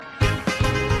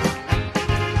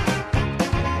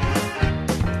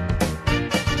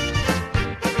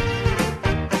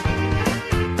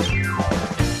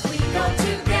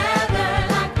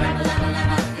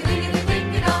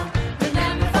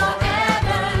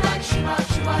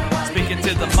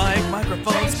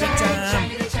folks, good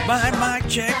time. My mic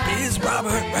check is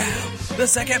Robert Rao. The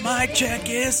second mic check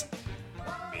is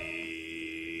me.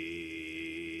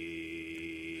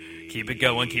 Keep it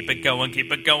going, keep it going,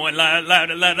 keep it going. Wow,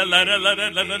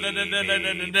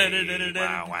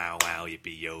 wow, wow,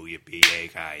 yippee-yo, yippee-yay,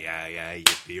 ki-yi-yi,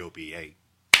 yippee-yo-be-yay.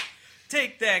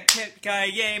 Take that,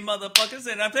 ki-yi, motherfuckers,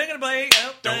 and I'm taking a bite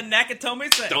up the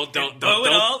Nakatomi set. Don't, blow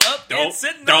it all up and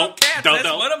sitting on cats. That's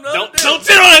what I'm gonna do. Don't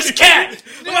sit on this cat!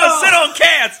 I'm gonna sit on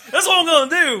cats! That's what I'm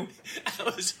gonna do! I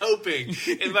was hoping,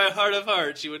 in my heart of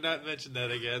hearts, you would not mention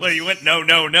that again. Well, you went,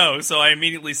 no, so I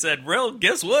immediately said, well,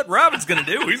 guess what Robin's gonna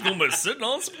do? He's gonna be sitting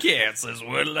on some cats. That's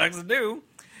what he likes to do.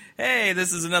 Hey,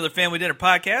 this is another Family Dinner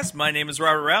podcast. My name is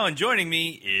Robert Rao, and joining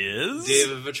me is...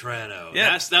 David Vetrano.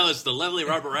 Yeah. That was the lovely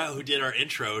Robert Rao who did our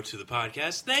intro to the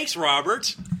podcast. Thanks,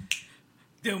 Robert.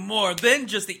 Do more than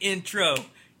just the intro.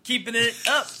 Keeping it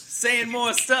up, saying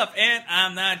more stuff, and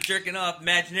I'm not jerking off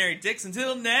imaginary dicks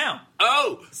until now.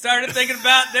 Oh! Started thinking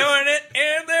about doing it,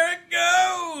 and there it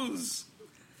goes.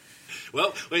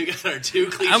 Well, we've got our two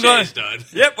cliches done.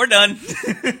 Yep, we're done.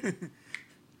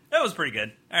 That was pretty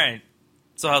good. All right.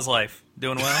 So how's life?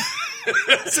 Doing well?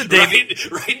 It's a day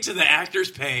right into the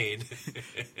actor's pain.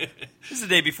 This is the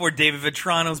day before David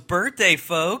Vetrano's birthday,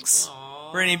 folks.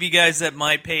 Aww. For any of you guys that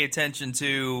might pay attention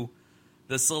to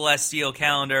the celestial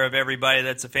calendar of everybody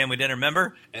that's a Family Dinner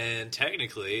member. And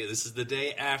technically, this is the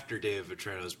day after David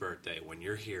Vetrano's birthday when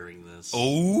you're hearing this.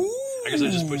 Oh! I guess I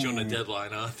just put you on a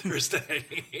deadline on Thursday.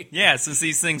 Yeah, since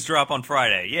these things drop on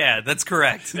Friday. Yeah, that's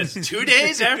correct. That's 2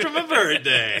 days after my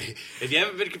birthday. If you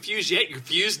haven't been confused yet, you're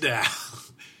confused now.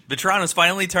 Vetrano's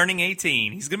finally turning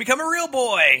 18. He's going to become a real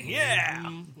boy.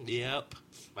 Yeah. Yep.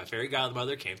 My fairy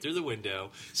godmother came through the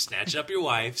window, snatching up your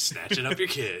wife, snatching up your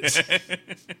kids.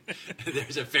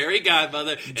 There's a fairy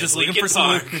godmother just in looking Lincoln for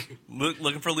Park.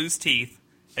 looking for loose teeth.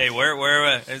 Hey,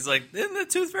 where? It's like, isn't the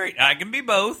tooth fairy? I can be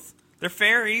both. They're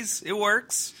fairies. It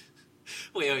works.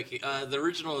 Wait, the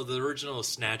original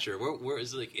Snatcher. Where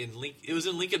is it? Like it was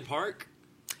in Lincoln Park.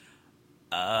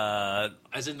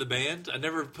 As in the band? I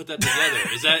never put that together.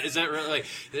 Is that really like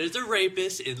there's a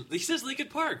rapist in? He says Lincoln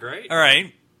Park, right? All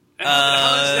right.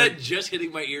 How is that just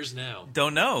hitting my ears now?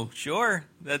 Don't know. Sure,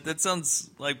 that sounds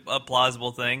like a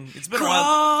plausible thing. It's been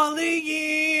crawling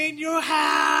in your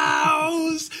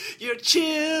house, your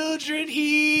children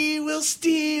he will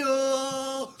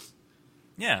steal.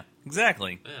 Yeah,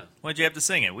 exactly. Yeah. Why'd you have to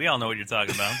sing it? We all know what you're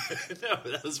talking about. No,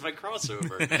 that was my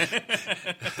crossover.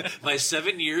 My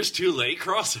 7 years too late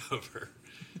crossover.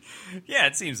 Yeah,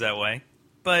 it seems that way.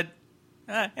 But,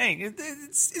 hey,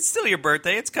 it's still your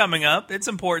birthday. It's coming up. It's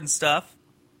important stuff.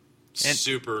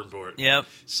 Super important. Yep.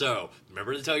 So,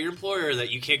 remember to tell your employer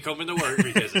that you can't come into work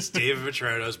because it's David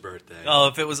Vetrano's birthday. Oh,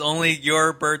 if it was only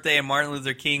your birthday and Martin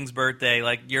Luther King's birthday,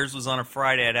 like yours was on a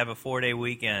Friday, I'd have a 4-day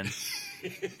weekend.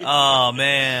 Oh,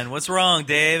 man. What's wrong,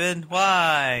 David?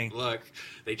 Why? Look,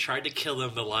 they tried to kill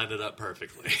him to line it up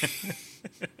perfectly.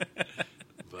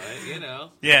 But, you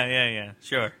know. Yeah.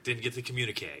 Sure. Didn't get to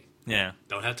communicate. Yeah.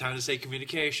 Don't have time to say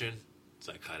communication,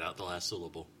 so I cut out the last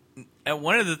syllable. And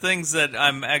one of the things that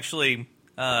I'm actually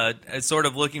sort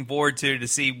of looking forward to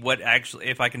see what actually,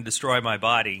 if I can destroy my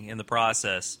body in the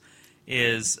process,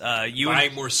 is you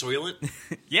buying more Soylent?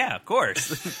 Yeah, of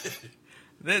course.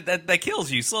 That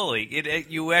kills you slowly.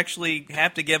 You actually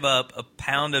have to give up a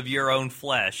pound of your own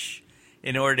flesh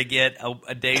in order to get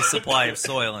a day's supply of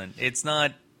Soylent.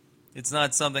 It's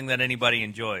not something that anybody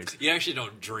enjoys. You actually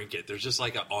don't drink it. There's just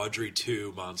like an Audrey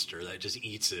 2 monster that just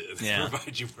eats it and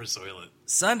provides you more Soylent.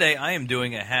 Sunday, I am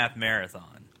doing a half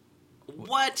marathon.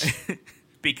 What?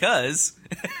 Because...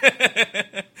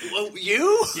 Well,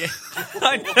 you? Yeah.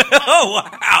 Oh,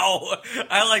 wow.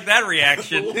 I like that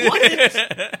reaction. What?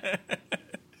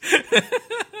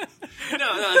 No,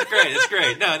 it's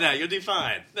great. No, you'll do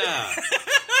fine. No.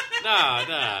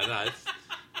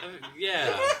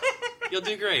 Yeah. You'll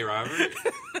do great, Robert.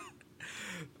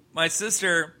 My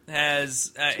sister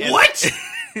has... what?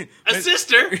 A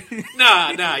sister?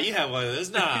 Nah, you have one of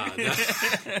those. Nah.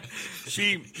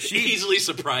 She easily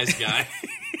surprised guy.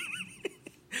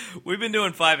 We've been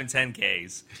doing 5 and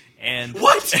 10Ks. And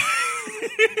what?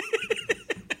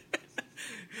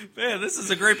 Man, this is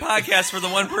a great podcast for the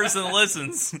one person that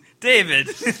listens. David.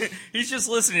 He's just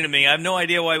listening to me. I have no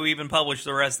idea why we even publish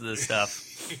the rest of this stuff.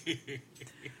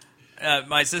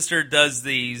 My sister does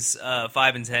these 5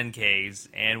 and 10Ks,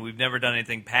 and we've never done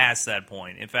anything past that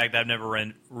point. In fact, I've never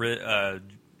ran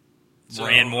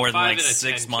more than like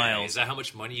 6 miles. Is that how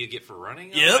much money you get for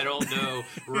running? Yep. I don't know.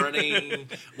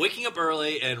 Waking up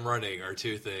early and running are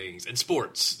two things. And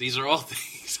sports. These are all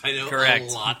things I know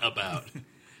Correct. a lot about.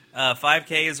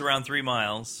 5K is around 3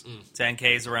 miles.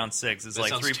 10K is around 6. It's That like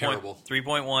sounds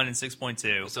 3.1 and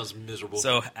 6.2. That sounds miserable.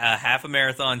 So half a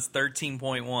marathon's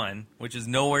 13.1, which is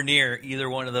nowhere near either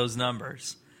one of those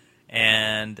numbers.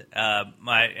 And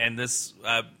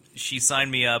she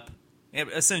signed me up.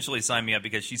 Essentially signed me up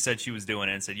because she said she was doing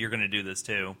it and said, you're going to do this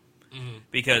too. Mm-hmm.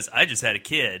 Because I just had a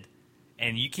kid,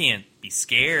 and you can't be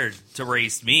scared to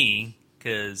race me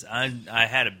because I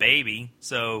had a baby.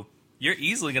 So you're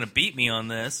easily going to beat me on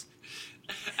this.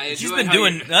 She's been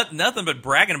doing nothing but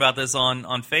bragging about this on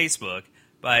Facebook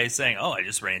by saying, oh, I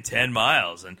just ran 10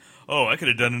 miles, and oh, I could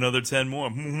have done another 10 more.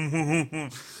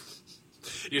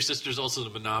 Your sister's also the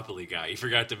Monopoly guy. You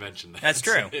forgot to mention that. That's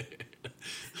true.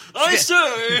 I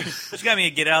say! She got me a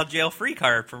get-out-jail-free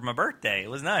card for my birthday. It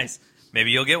was nice.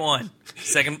 Maybe you'll get one.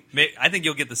 I think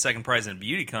you'll get the second prize in a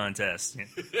beauty contest.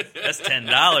 That's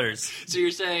 $10. So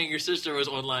you're saying your sister was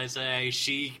online saying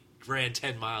she ran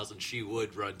 10 miles and she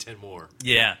would run 10 more.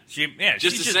 Yeah.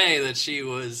 Just to say that she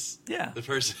was the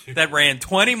person that ran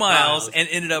 20 miles and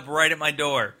ended up right at my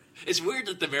door. It's weird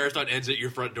that the marathon ends at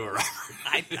your front door,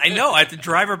 Robert. I know. I have to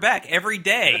drive her back every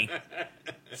day.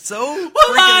 So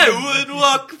I would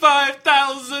walk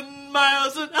 5,000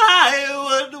 miles and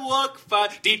I would walk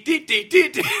 5...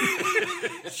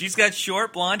 She's got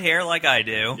short blonde hair like I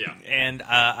do. Yeah. And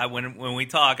when we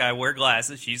talk, I wear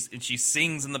glasses. She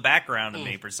sings in the background of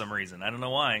me for some reason. I don't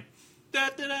know why. Da,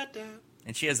 da, da, da.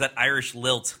 And she has that Irish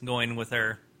lilt going with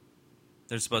her.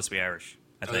 They're supposed to be Irish,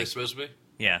 I think. Are they supposed to be?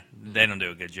 Yeah, they don't do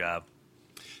a good job.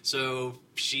 So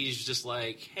she's just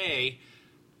like, hey,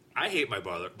 I hate my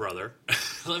brother.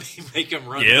 Let me make him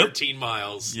run 13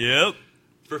 miles. Yep.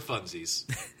 For funsies.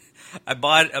 I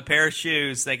bought a pair of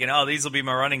shoes thinking, oh, these will be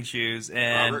my running shoes.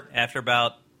 And Robert? After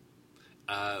about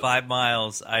 5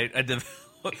 miles, I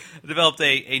developed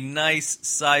a nice,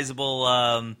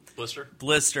 sizable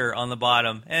blister on the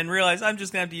bottom and realized I'm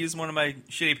just going to have to use one of my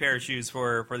shitty pair of shoes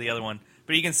for the other one.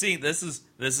 But you can see this is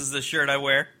the shirt I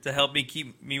wear to help me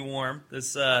keep me warm.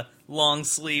 This long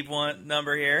sleeve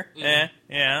number here.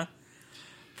 Yeah.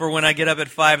 For when I get up at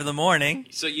 5 a.m.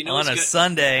 So you know on a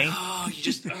Sunday. Oh,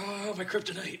 my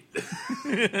kryptonite.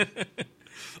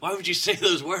 Why would you say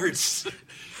those words?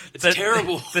 It's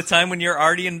terrible. The time when you're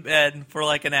already in bed for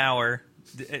like an hour,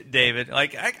 David.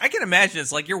 Like I can imagine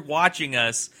it's like you're watching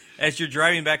us as you're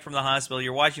driving back from the hospital.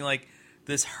 You're watching like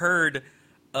this herd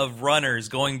of runners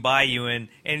going by you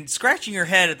and scratching your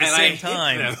head at the same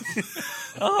time.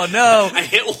 Oh, no. I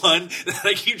hit one, then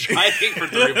I keep driving for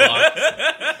 3 blocks,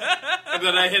 and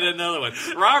then I hit another one.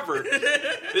 Robert,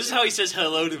 this is how he says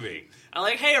hello to me. I'm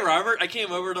like, hey, Robert, I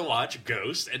came over to watch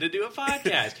Ghost and to do a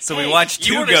podcast. So we watched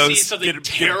two ghosts see something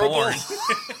terrible? Sure,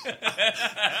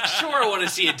 I want to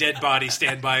see a dead body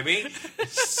stand by me.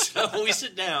 So we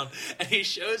sit down, and he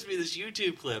shows me this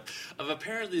YouTube clip of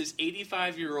apparently this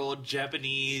 85-year-old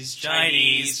Japanese,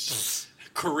 Chinese,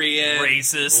 Korean,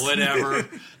 racist, whatever,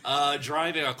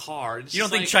 driving a car. You don't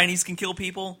think Chinese can kill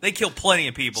people? They kill plenty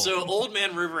of people. So Old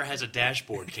Man River has a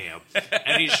dashboard cam,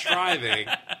 and he's driving,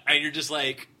 and you're just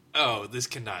like, oh, this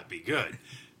cannot be good.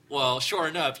 Well, sure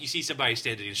enough, you see somebody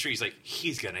standing in the street. He's like,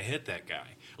 he's going to hit that guy.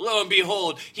 Lo and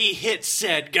behold, he hits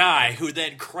said guy, who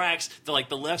then cracks the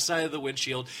left side of the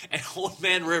windshield, and Old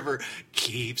Man River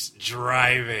keeps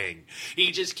driving.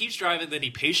 He just keeps driving, then he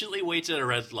patiently waits at a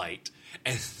red light,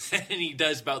 and then he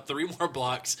does about 3 more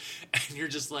blocks, and you're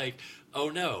just like, oh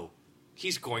no,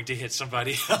 he's going to hit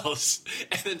somebody else.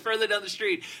 And then further down the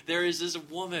street, there is this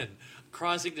woman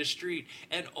crossing the street,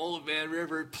 and Old Man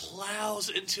River plows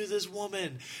into this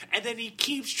woman, and then he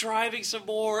keeps driving some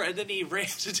more, and then he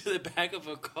rams into the back of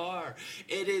a car.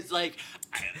 It is like,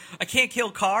 I can't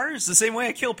kill cars the same way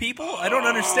I kill people? I don't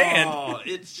understand.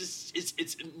 It's just,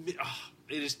 it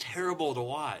is terrible to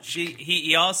watch.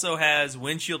 He also has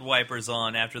windshield wipers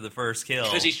on after the first kill.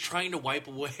 Because he's trying to wipe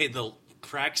away the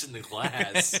cracks in the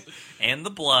glass. And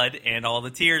the blood and all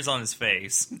the tears on his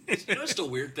face. You know what's the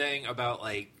weird thing about,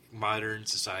 modern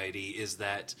society is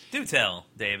that... Do tell,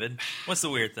 David. What's the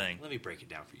weird thing? Let me break it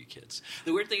down for you kids.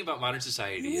 The weird thing about modern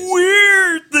society is...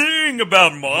 Weird thing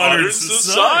about modern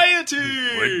society!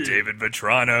 With David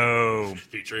Vetrano.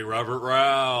 Featuring Robert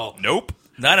Rao. Nope.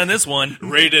 Not on this one.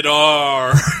 Rated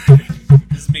R.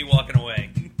 This is me walking away.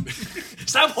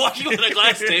 Stop walking on a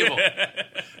glass table.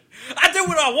 I do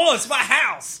what I want. It's my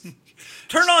house.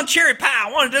 Turn on cherry pie.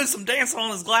 I want to do some dancing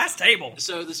on this glass table.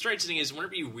 So the strange thing is,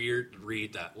 whenever you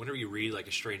read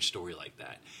a strange story like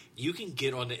that, you can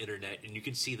get on the internet and you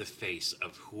can see the face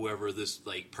of whoever this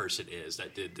like person is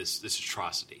that did this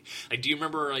atrocity. Like, do you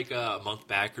remember like a month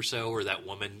back or so where that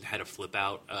woman had a flip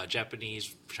out?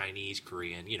 Japanese, Chinese,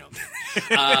 Korean, you know,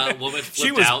 woman flipped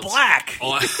she was out. Black.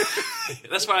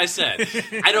 That's what I said.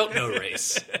 I don't know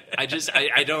race. I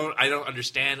don't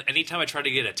understand. Anytime I try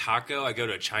to get a taco, I go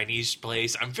to a Chinese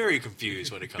place. I'm very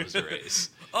confused when it comes to race.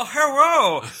 Oh,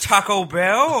 hello, Taco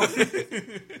Bell.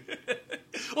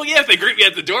 Well, yeah, if they greet me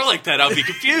at the door like that, I'll be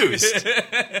confused.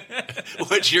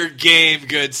 What's your game,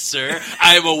 good sir?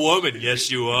 I'm a woman.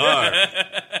 Yes, you are.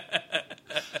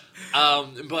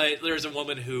 But there's a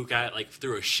woman who got like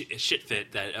through a shit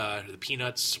fit that the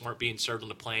peanuts weren't being served on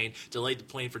the plane, delayed the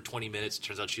plane for 20 minutes.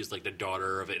 Turns out she was like the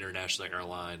daughter of an international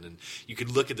airline, and you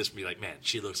could look at this and be like, man,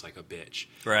 she looks like a bitch.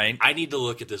 Right. I need to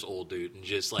look at this old dude and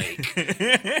just like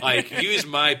like use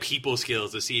my people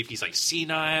skills to see if he's like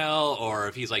senile or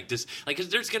if he's like this. Like, 'cause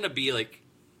there's gonna be like,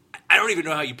 I don't even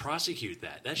know how you prosecute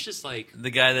that. That's just like the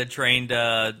guy that trained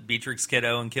Beatrix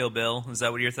Kiddo in Kill Bill. Is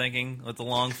that what you're thinking? With the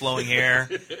long flowing hair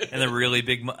and the really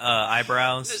big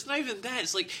eyebrows. It's not even that.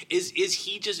 It's like, was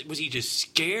he just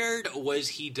scared? Was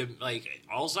he like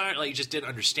Alzheimer's? Like, he just didn't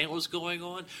understand what was going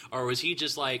on, or was he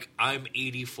just like, I'm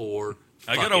 84.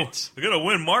 I gotta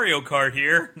win Mario Kart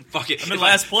here. Fuck it. I'm in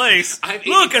last place.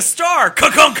 Look, a star!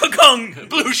 Ka-kung, ka-kung!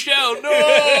 Blue shell,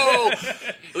 no!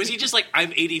 Was he just like,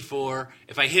 I'm 84.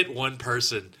 If I hit one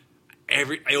person,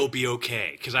 it'll be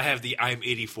okay because I have the I'm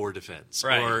 84 defense.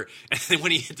 Right. Or and then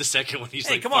when he hit the second one, he's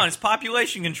hey, like, come on, it's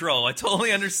population control. I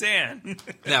totally understand.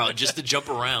 Now, just to jump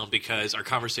around because our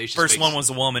conversation. First one was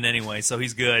a woman anyway, so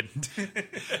he's good.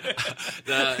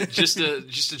 Just to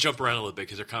jump around a little bit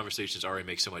because our conversations already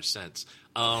make so much sense.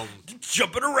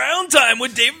 Jumping around time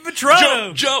with David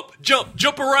Petrano.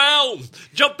 Jump around.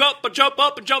 Jump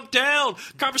up and jump down.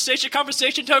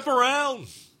 Conversation, jump around.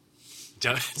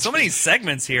 So many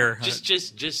segments here.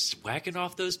 Just whacking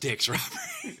off those dicks, Robert.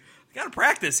 Gotta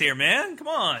practice here, man. Come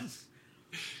on.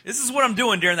 This is what I'm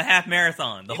doing during the half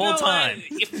marathon the whole time.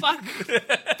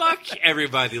 Fuck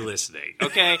everybody listening.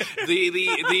 Okay,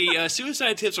 the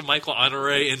Suicide Tips from Michael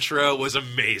Honore intro was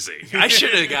amazing. I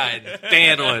should have gotten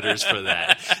fan letters for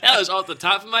that. That was off the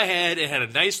top of my head. It had a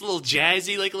nice little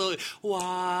jazzy, like a little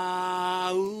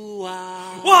wow,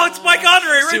 wow. Whoa! It's Mike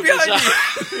Honore right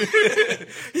behind you.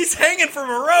 He's hanging from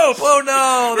a rope. Oh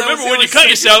no! Remember when you cut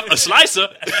yourself a slicer?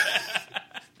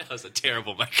 That was a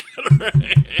terrible Mike Honore.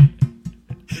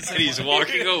 And he's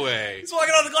walking away. He's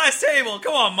walking on the glass table.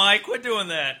 Come on, Mike. Quit doing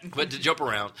that. But to jump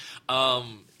around,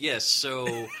 yes,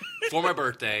 so for my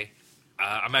birthday,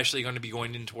 I'm actually going to be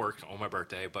going into work on my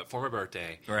birthday, but for my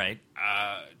birthday, right?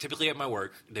 Typically at my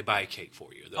work, they buy a cake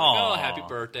for you. They're like, oh, happy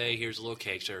birthday. Here's a little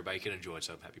cake so everybody can enjoy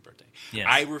some happy birthday. Yes.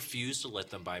 I refuse to let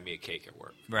them buy me a cake at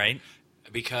work. Right.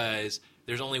 Because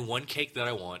there's only one cake that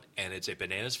I want, and it's a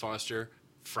Bananas Foster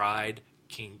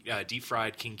deep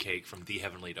fried king cake from The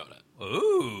Heavenly Donut.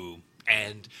 Ooh.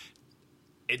 And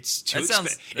it's too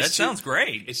That sounds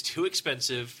great. It's too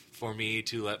expensive for me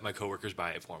to let my coworkers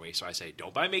buy it for me. So I say,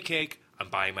 don't buy me a cake. I'm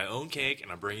buying my own cake,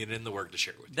 and I'm bringing it in the work to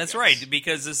share with you. That's right,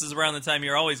 because this is around the time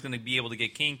you're always going to be able to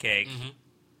get king cake. Mm-hmm.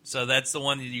 So that's the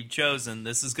one that you've chosen.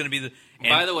 This is going to be the...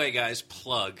 By the way, guys,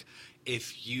 plug...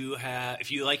 If you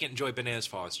like and enjoy Bananas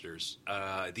Fosters,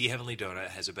 The Heavenly Donut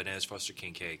has a Bananas Foster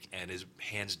king cake and is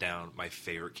hands down my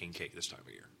favorite king cake this time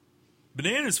of year.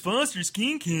 Bananas Foster's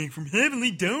king cake from Heavenly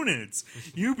Donuts.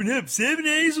 You open up 7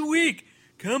 days a week.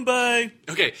 Come by.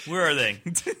 Okay. Where are they?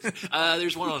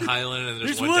 There's one on Highland and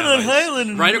there's one on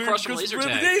Highland. Right across from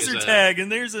Laser Tag.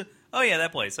 And there's a... Oh, yeah,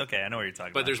 that place. Okay, I know what you're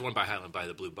talking about. But there's one by Highland by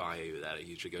the Blue Bayou that I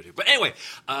usually go to. But anyway,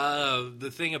 the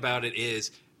thing about it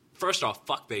is... First off,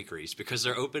 fuck bakeries, because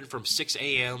they're open from 6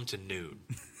 a.m. to noon.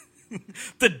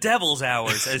 The devil's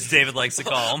hours, as David likes to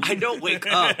call them. I don't wake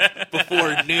up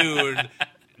before noon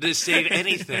to save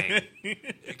anything,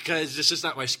 because this is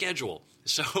not my schedule.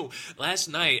 So last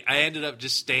night, I ended up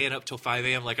just staying up till 5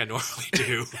 a.m. like I normally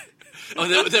do. Oh,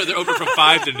 they're open from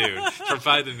 5 to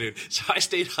noon. So I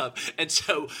stayed up. And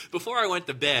so before I went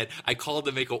to bed, I called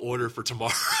to make an order for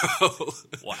tomorrow.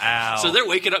 Wow. So they're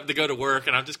waking up to go to work,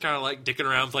 and I'm just kind of like dicking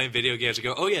around playing video games. I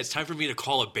go, oh, yeah, it's time for me to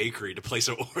call a bakery to place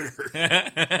an order.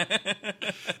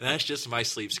 That's just my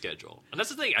sleep schedule. And that's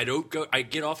the thing. I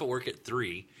get off at work at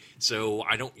 3, so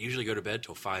I don't usually go to bed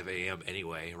till 5 a.m.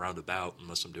 anyway, roundabout,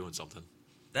 unless I'm doing something.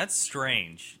 That's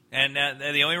strange. And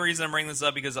the only reason I'm bringing this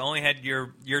up because I only had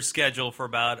your schedule for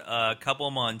about a couple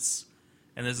of months,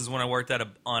 and this is when I worked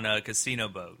on a casino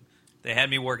boat. They had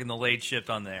me working the late shift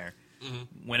on there.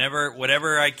 Mm-hmm.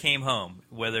 Whatever I came home,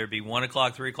 whether it be 1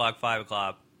 o'clock, 3 o'clock, 5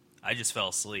 o'clock, I just fell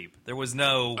asleep. There was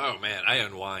no... Oh, man, I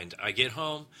unwind. I get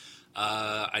home,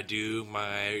 I do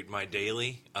my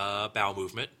daily bowel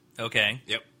movement. Okay.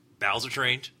 Yep. Bowels are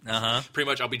trained. Uh-huh. Pretty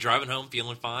much I'll be driving home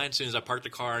feeling fine. As soon as I park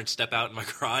the car and step out in my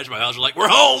garage, my bowels are like, we're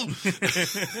home!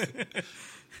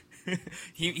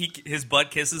 His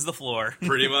butt kisses the floor.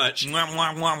 Pretty much. Mwah,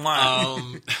 mwah, mwah,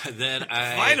 mwah. Then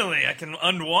I... Finally, I can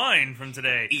unwind from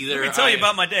today. Either Let me tell you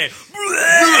about my day.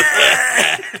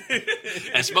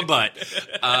 That's my butt.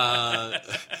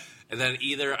 And then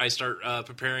either I start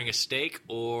preparing a steak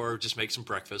or just make some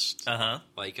breakfast. Uh-huh.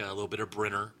 Like a little bit of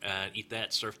Brenner and eat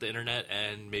that, surf the internet,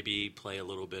 and maybe play a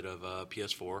little bit of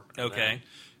PS4. Okay.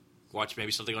 Watch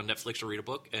maybe something on Netflix or read a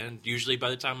book. And usually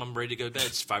by the time I'm ready to go to bed,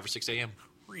 it's 5 or 6 a.m.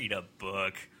 Read a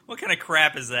book. What kind of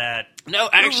crap is that? No, Who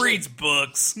actually, reads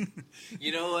books?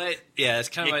 you know what? Yeah, it's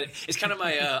kind of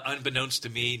my unbeknownst to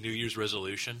me New Year's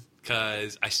resolution,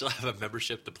 because I still have a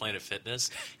membership to Planet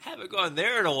Fitness. Haven't gone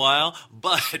there in a while,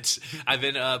 but I've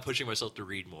been pushing myself to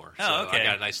read more. So Oh, okay. I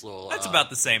got a nice little That's about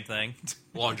the same thing.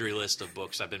 laundry list of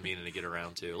books I've been meaning to get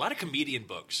around to. A lot of comedian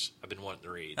books I've been wanting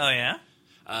to read. Oh, yeah?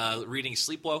 Reading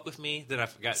Sleepwalk with Me. Then I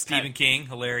forgot Stephen King,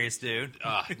 hilarious dude.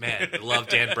 Oh, man, I love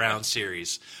Dan Brown's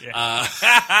series. Yeah.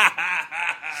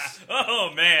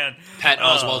 Oh, man. Patton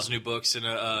Oswalt's new books and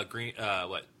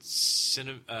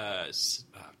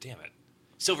damn it.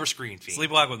 Silver Screen Fiend.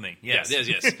 Sleepwalk with Me. Yes.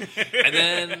 Yes. And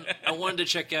then I wanted to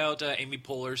check out Amy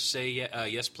Poehler's Say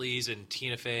Yes Please and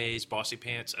Tina Fey's Bossy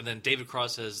Pants. And then David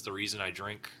Cross has The Reason I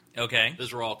Drink. Okay.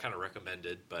 Those were all kind of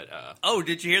recommended, but... Oh,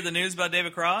 did you hear the news about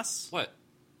David Cross? What?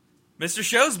 Mr.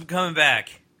 Show's coming back.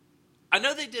 I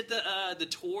know they did the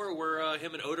tour where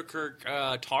him and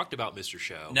Odekirk talked about Mr.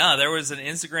 Show. No, there was an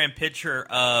Instagram picture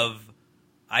of,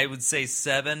 I would say,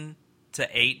 7 to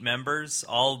 8 members,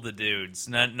 all the dudes.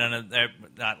 None of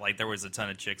not like there was a ton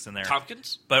of chicks in there.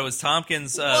 Tompkins? But it was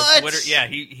Tompkins' What? Twitter. Yeah,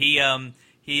 he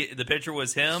the picture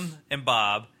was him and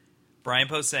Bob, Brian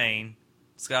Posehn,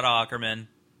 Scott Aukerman,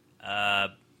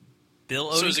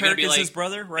 Bill Odenkirk is his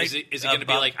brother, right? Is it going to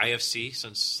be like IFC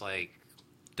since like...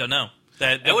 Don't know.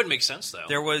 That would make sense, though.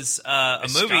 There was a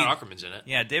movie. Scott Aukerman's in it.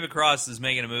 Yeah, David Cross is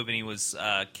making a movie, and he was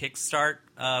Kickstart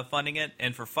funding it.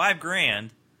 And for $5,000,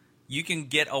 you can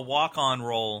get a walk-on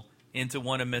role into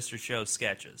one of Mr. Show's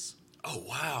sketches. Oh,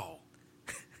 wow.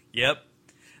 Yep.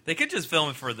 They could just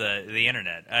film it for the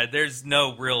internet. There's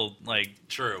no real, like...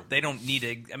 True. They don't need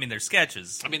to... I mean, they're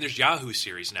sketches. I mean, there's Yahoo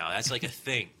series now. That's like a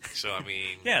thing. So, I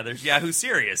mean... Yeah, there's Yahoo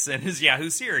Serious and his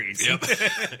Yahoo series. Yep.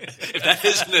 If that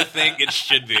isn't a thing, it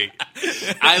should be.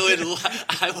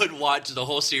 I would watch the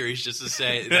whole series just to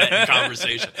say that in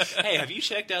conversation. Hey, have you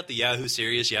checked out the Yahoo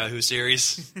series?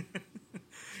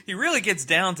 He really gets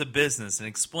down to business and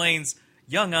explains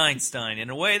young Einstein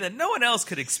in a way that no one else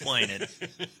could explain it.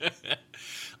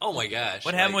 Oh my gosh.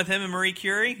 What happened with him and Marie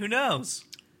Curie? Who knows?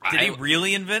 Did he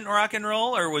really invent rock and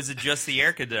roll, or was it just the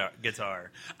air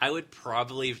guitar? I would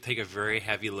probably take a very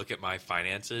heavy look at my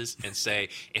finances and say,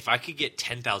 if I could get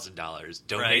 $10,000,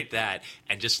 donate that,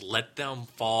 and just let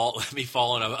me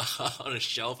fall on a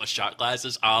shelf of shot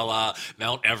glasses a la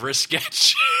Mount Everest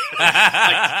sketch.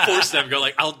 Like, force them, go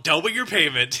like, I'll double your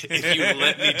payment if you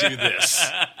let me do this.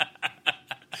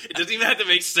 It doesn't even have to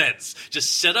make sense.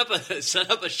 Just set up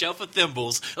a shelf of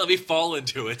thimbles. Let me fall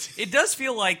into it. It does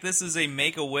feel like this is a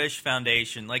Make-A-Wish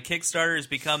foundation. Like Kickstarter has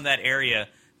become that area,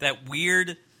 that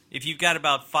weird. If you've got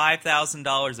about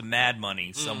 $5,000 of mad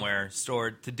money somewhere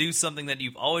stored to do something that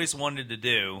you've always wanted to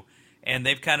do, and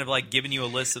they've kind of like given you a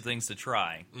list of things to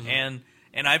try, and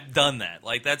I've done that.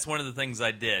 Like that's one of the things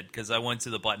I did because I went to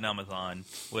the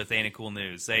Button-Umathon with Ain't It Cool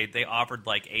News. They offered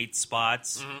like 8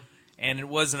 spots. And it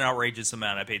was an outrageous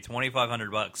amount. I paid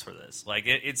 $2,500 for this. Like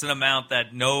it's an amount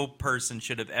that no person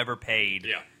should have ever paid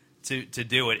to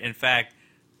do it. In fact,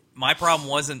 my problem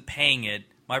wasn't paying it.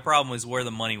 My problem was where the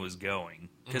money was going,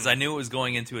 because I knew it was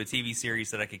going into a TV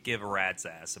series that I could give a rat's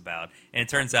ass about. And it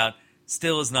turns out,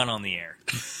 still is not on the air.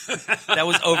 That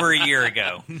was over a year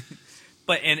ago.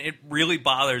 And it really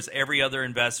bothers every other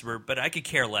investor, but I could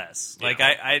care less. Yeah. Like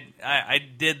I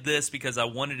did this because I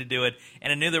wanted to do it,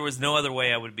 and I knew there was no other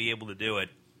way I would be able to do it.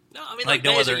 No, I mean, like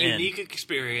that is a unique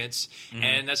experience,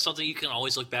 and that's something you can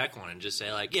always look back on and just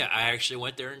say, like, yeah, I actually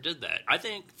went there and did that. I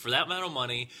think for that amount of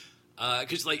money,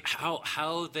 because like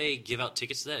how they give out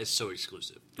tickets to that is so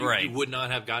exclusive. Right. You would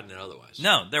not have gotten it otherwise.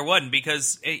 No, there wasn't,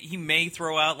 because he may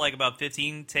throw out like about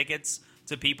 15 tickets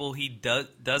to people he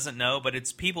doesn't know, but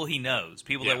it's people he knows,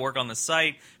 people that work on the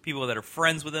site, people that are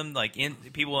friends with him, like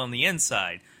people on the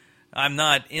inside. I'm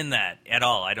not in that at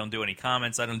all. I don't do any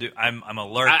comments. I'm a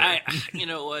lurker. You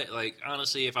know what? Like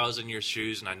honestly, if I was in your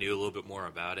shoes and I knew a little bit more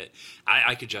about it,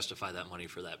 I could justify that money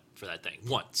for that thing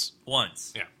once.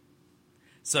 Once. Yeah.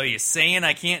 So you saying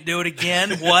I can't do it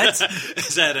again? What?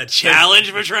 Is that a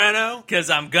challenge, Vetrano? Because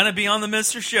I'm going to be on the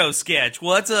Mr. Show sketch.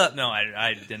 What's up? No,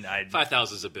 I didn't.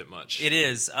 5,000 is a bit much. It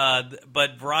is.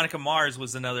 But Veronica Mars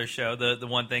was another show, the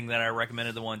one thing that I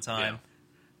recommended the one time. Yeah.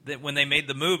 That when they made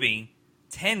the movie,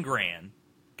 10 grand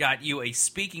got you a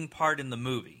speaking part in the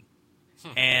movie.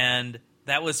 And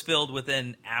that was filled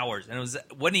within hours. And it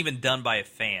wasn't even done by a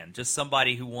fan. Just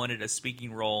somebody who wanted a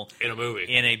speaking role in a movie.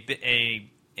 In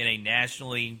a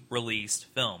nationally released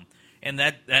film. And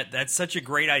that's such a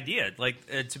great idea.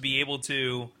 Like to be able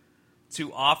to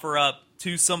offer up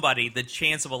to somebody the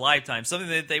chance of a lifetime, something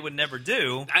that they would never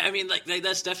do. I mean, like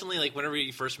that's definitely like whenever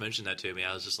you first mentioned that to me,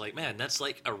 I was just like, man, that's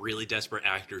like a really desperate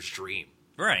actor's dream.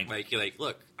 Right. Like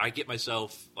look, I get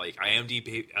myself like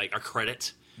IMDb like a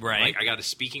credit. Right. Like I got a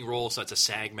speaking role, so it's a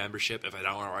SAG membership. If I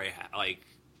don't already like,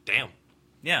 damn.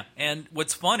 Yeah, and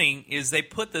what's funny is they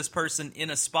put this person in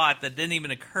a spot that didn't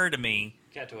even occur to me.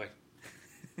 Cat toy.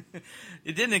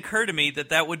 It didn't occur to me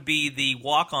that would be the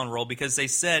walk-on role because they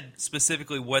said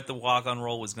specifically what the walk-on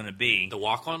role was going to be. The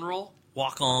walk-on role?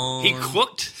 Walk-on. He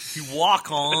cooked? You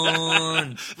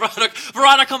walk-on.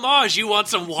 Veronica Mars, you want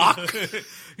some walk?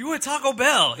 You want Taco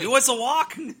Bell? You want some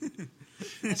walk?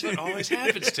 That's what always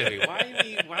happens to me.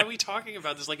 Why are we talking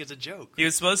about this like it's a joke? He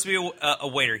was supposed to be a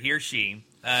waiter, he or she,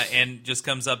 and just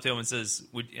comes up to him and says,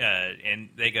 and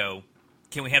they go,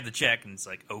 "Can we have the check?" And it's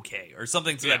like, "Okay," or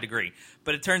something to that degree.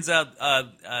 But it turns out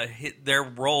their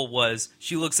role was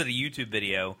she looks at a YouTube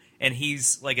video and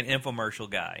he's like an infomercial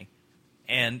guy,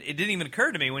 and it didn't even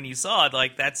occur to me when you saw it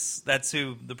like that's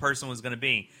who the person was going to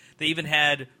be. They even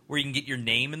had where you can get your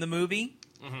name in the movie.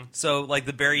 Mm-hmm. So, like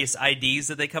the various IDs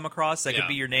that they come across, that could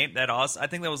be your name. That I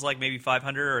think that was like maybe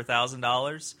 $500 or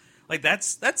 $1,000. Like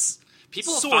that's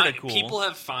sort of cool. People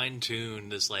have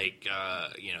fine-tuned this like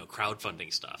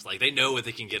crowdfunding stuff. Like they know what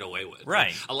they can get away with.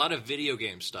 Right. Like, a lot of video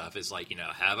game stuff is like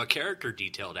have a character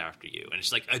detailed after you, and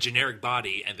it's like a generic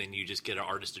body, and then you just get an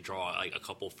artist to draw like a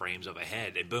couple frames of a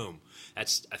head, and boom,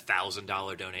 that's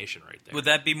 $1,000 donation right there. Would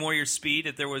that be more your speed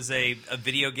if there was a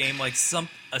video game like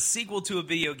a sequel to a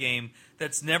video game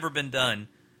that's never been done?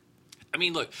 I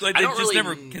mean, look, like I they don't just really,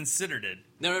 never considered it.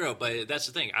 No, but that's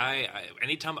the thing. I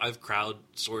anytime I've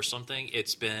crowdsourced something,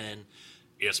 it's been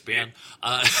ESPN.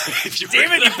 If you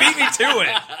Damn it, you beat me to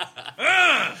it.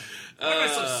 Why am I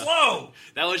so slow?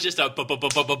 That was just a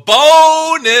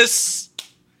bonus.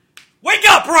 Wake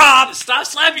up, Rob! Stop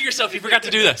slapping yourself. You forgot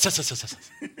to do that.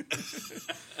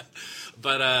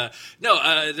 But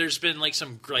there's been like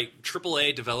some like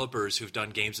AAA developers who've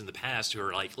done games in the past who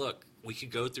are like, look, we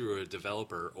could go through a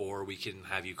developer or we can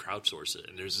have you crowdsource it.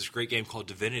 And there's this great game called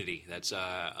Divinity that's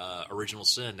Original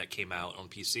Sin that came out on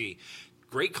PC.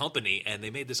 Great company, and they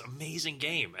made this amazing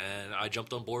game, and I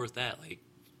jumped on board with that. Like,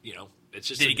 it's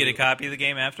just. Did you get a copy of the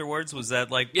game afterwards? Was that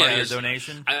like part of your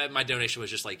donation? My donation was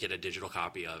just like get a digital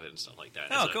copy of it and stuff like that.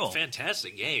 Oh, it's cool! A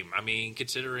fantastic game. I mean,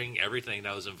 considering everything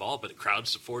that was involved, but the crowd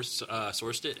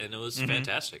sourced it, and it was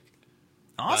fantastic.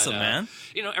 Awesome, man.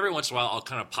 Every once in a while, I'll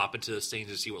kind of pop into those things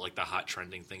and see what like the hot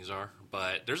trending things are.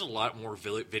 But there's a lot more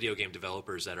video game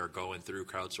developers that are going through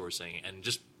crowdsourcing and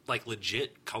just like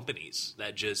legit companies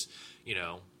that just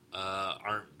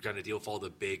aren't going to deal with all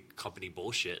the big company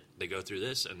bullshit. They go through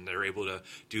this and they're able to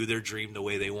do their dream the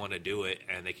way they want to do it,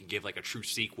 and they can give like a true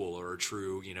sequel or a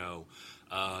true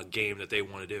game that they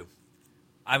want to do.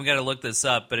 I'm going to look this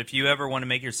up, but if you ever want to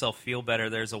make yourself feel better,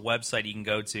 there's a website you can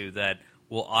go to that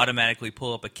will automatically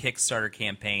pull up a Kickstarter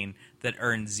campaign that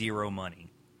earned zero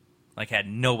money. Like had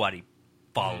nobody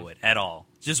follow it at all.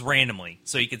 Just randomly.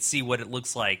 So you could see what it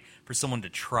looks like for someone to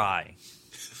try.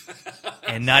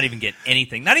 And not even get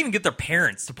anything. Not even get their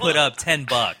parents to put up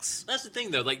 $10. That's the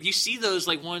thing, though. Like, you see those,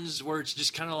 like, ones where it's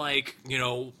just kind of like,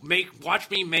 watch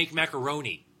me make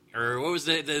macaroni. Or what was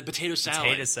the potato salad?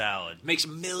 Potato salad. Makes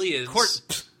millions. Of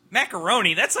course,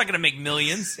 macaroni, that's not going to make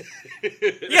millions.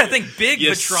 You got to think big,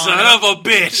 you Vetrano. son of a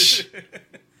bitch.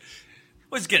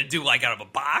 What's it going to do, like, out of a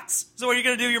box? So what are you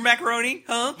going to do, your macaroni?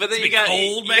 Huh? But then you got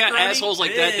assholes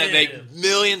like that make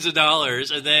millions of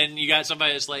dollars, and then you got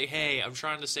somebody that's like, hey, I'm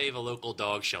trying to save a local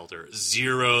dog shelter.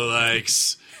 0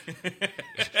 likes.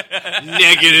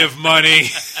 Negative money.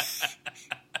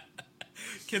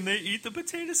 Can they eat the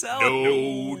potato salad?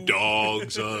 No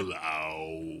dogs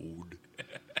allowed.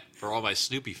 For all my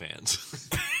Snoopy fans.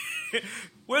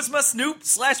 Where's my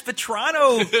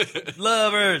Snoop/Vetrano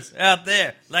lovers out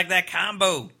there? Like that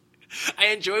combo. I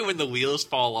enjoy when the wheels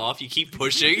fall off. You keep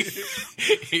pushing.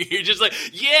 You're just like,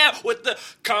 yeah, with the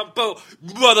combo,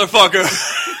 motherfucker.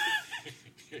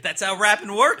 That's how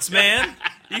rapping works, man.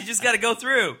 You just got to go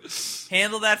through.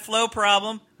 Handle that flow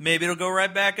problem. Maybe it'll go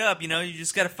right back up. You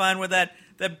just got to find where that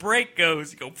that brake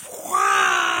goes. You go,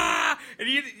 Wah! And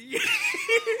you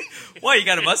why, you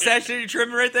got a mustache that you're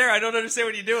trimming right there? I don't understand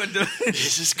what you're doing.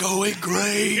 This is going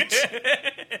great.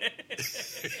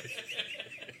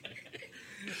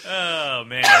 Oh,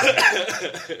 man.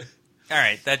 All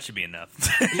right, that should be enough.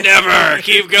 Never.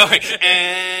 Keep going.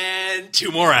 And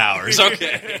 2 more hours.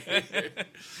 Okay.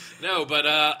 No, but,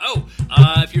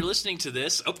 if you're listening to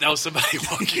this... Oh, that was somebody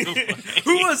walking away.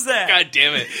 Who was that? God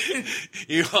damn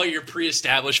it. All your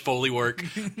pre-established Foley work.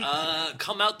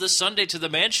 Come out this Sunday to the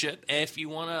Manship if you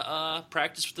want to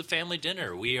practice with the family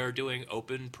dinner. We are doing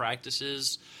open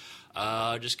practices,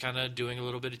 just kind of doing a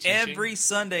little bit of teaching. Every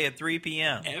Sunday at 3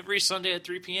 p.m. Every Sunday at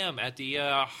 3 p.m. at the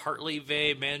Hartley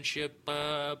Vay Manship,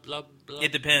 blah, blah.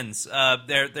 It depends.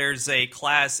 There's a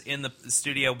class in the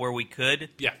studio where we could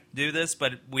do this,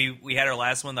 but we had our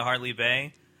last one, the Hartley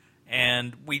Vay,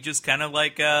 and we just kind of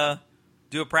like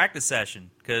do a practice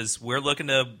session because we're looking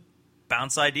to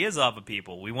bounce ideas off of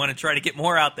people. We want to try to get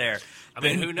more out there. I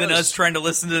mean, who knows? Than us trying to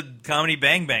listen to Comedy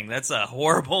Bang Bang. That's a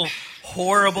horrible,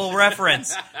 horrible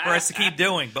reference for us to keep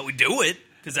doing, but we do it.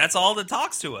 Because that's all that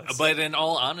talks to us. But in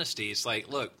all honesty, it's like,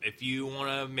 look, if you want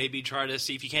to maybe try to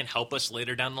see if you can't help us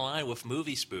later down the line with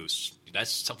movie spoofs,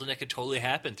 that's something that could totally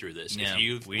happen through this. Yeah,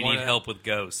 if we need help with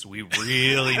ghosts. We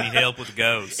really need help with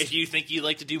ghosts. If you think you'd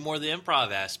like to do more of the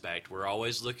improv aspect, we're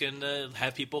always looking to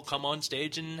have people come on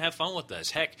stage and have fun with us.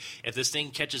 Heck, if this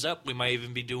thing catches up, we might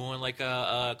even be doing like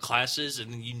classes,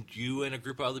 and you and a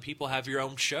group of other people have your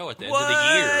own show at the end of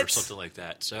the year or something like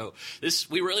that. So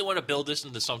we really want to build this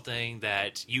into something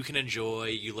that you can enjoy,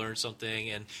 you learn something,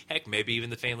 and heck, maybe even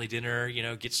the family dinner,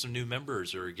 get some new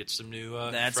members or get some new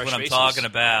That's fresh what I'm faces. talking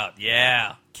about.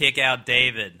 Yeah, kick out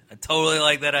David. I totally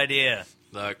like that idea.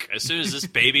 Look, as soon as this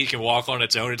baby can walk on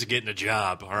its own, it's getting a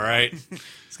job, all right?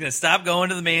 It's going to stop going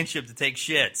to the manship to take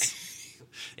shits.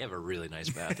 They have a really nice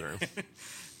bathroom.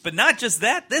 But not just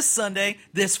that.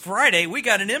 This Friday, we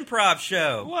got an improv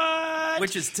show. What?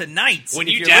 Which is tonight. When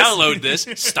you download this,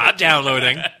 stop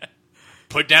downloading.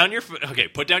 Put down your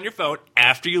phone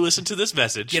after you listen to this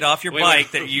message. Get off your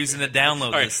bike that you're using to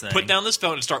download this thing. Put down this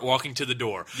phone and start walking to the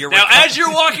door. As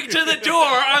you're walking to the door,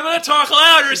 I'm going to talk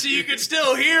louder so you can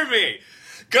still hear me.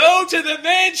 Go to the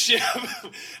Manship,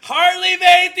 Hartley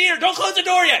Vay Theater. Don't close the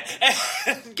door yet.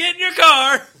 Get in your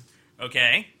car.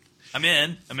 Okay, I'm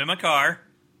in my car.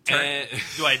 Do I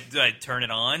turn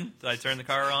it on? Do I turn the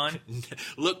car on?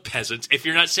 Look, peasants, if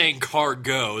you're not saying car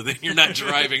go, then you're not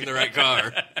driving the right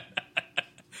car.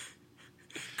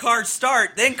 Car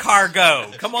start, then car go.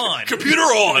 Come on. Computer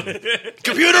on.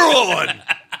 Computer on.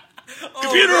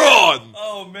 Computer on.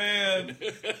 Oh, man.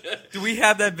 Do we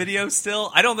have that video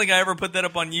still? I don't think I ever put that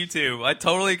up on YouTube. I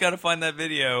totally got to find that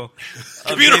video.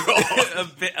 Computer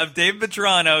on. Of Dave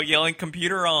Petrano yelling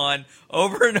computer on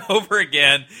over and over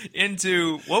again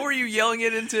into, what were you yelling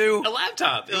it into? A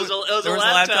laptop. It was a laptop. There was a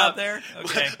laptop there?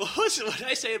 Okay. What did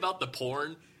I say about the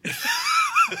porn?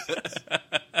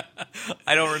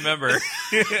 I don't remember.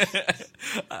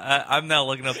 I'm now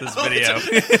looking up this video.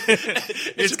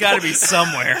 It's got to be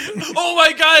somewhere. Oh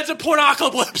my god, it's a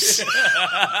pornocalypse!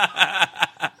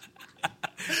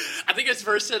 I think it's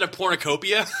first said a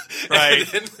pornocopia.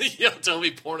 Right. And then tell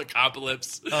me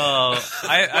pornocalypse. Oh,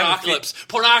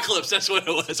 Pornocalypse, that's what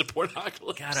it was, a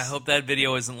pornocalypse. God, I hope that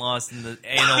video isn't lost in the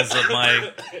annals of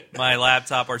my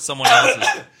laptop or someone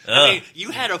else's. I mean, you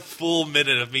had a full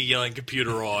minute of me yelling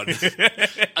computer on.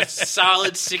 A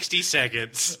solid 60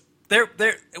 seconds. There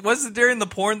was it during the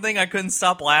porn thing. I couldn't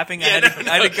stop laughing. I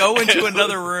had to go into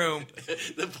another room.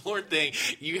 The porn thing,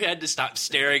 you had to stop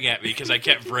staring at me because I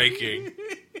kept breaking.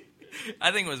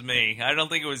 I think it was me. I don't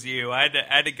think it was you. I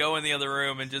had to go in the other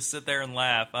room and just sit there and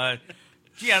laugh. I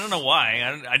don't know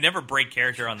why. I never break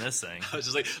character on this thing. I was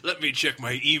just like, let me check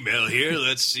my email here.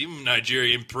 Let's see.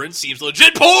 Nigerian prince seems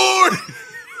legit porn.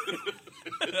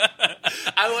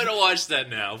 I want to watch that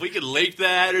now. If we could link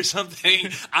that or something.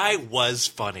 I was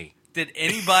funny. Did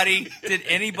anybody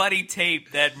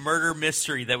tape that murder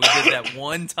mystery that we did that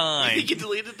one time? You think you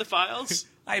deleted the files?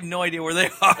 I have no idea where they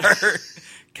are.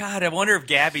 God, I wonder if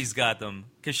Gabby's got them.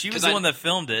 Because she was the one that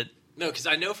filmed it. No, because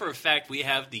I know for a fact we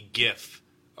have the GIF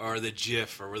or the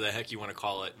GIF or whatever the heck you want to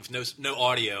call it with no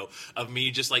audio of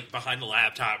me just like behind the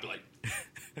laptop like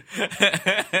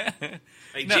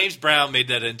Like, James Brown made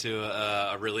that into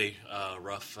a really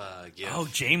rough gift. Oh,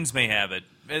 James may have it.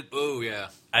 Oh, yeah.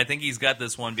 I think he's got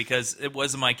this one because it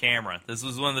wasn't my camera. This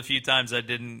was one of the few times I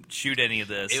didn't shoot any of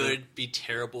this. It would be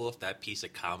terrible if that piece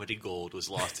of comedy gold was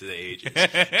lost to the ages.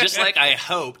 Just like I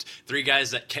hoped Three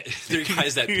Guys That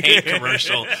Paint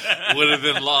commercial would have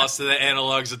been lost to the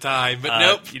analogs of time, but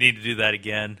nope. You need to do that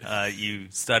again. You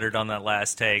stuttered on that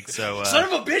last take, so... Son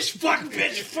of a bitch!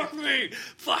 Fuck me!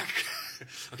 Fuck!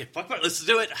 Okay, fuck, let's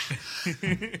do it.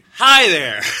 Hi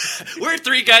there. We're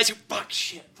three guys who fuck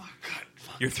shit. Fuck, God,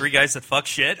 fuck. You're three guys that fuck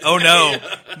shit? Oh, no.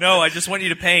 No, I just want you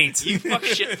to paint. You fuck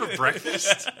shit for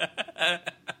breakfast?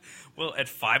 Well, at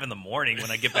 5 in the morning when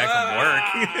I get back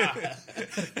from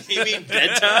work. You mean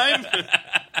bedtime?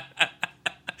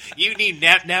 You need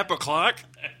nap o'clock?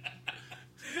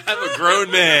 I'm a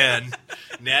grown man.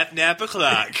 Nap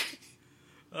o'clock.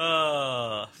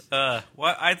 Well,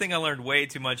 I think I learned way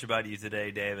too much about you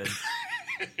today, David.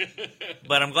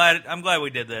 But I'm glad we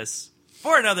did this.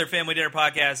 For another Family Dinner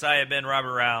podcast, I have been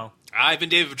Robert Rao. I've been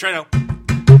David Vetrano.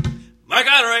 Mike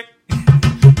Honoré.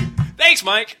 Thanks,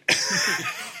 Mike.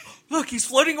 Look, he's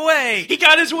floating away. He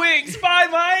got his wings. Bye,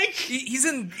 Mike. He's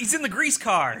in the grease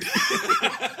car.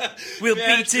 We'll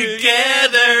be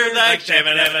together like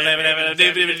friends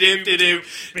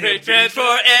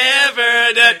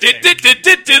forever.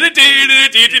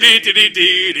 Dicks.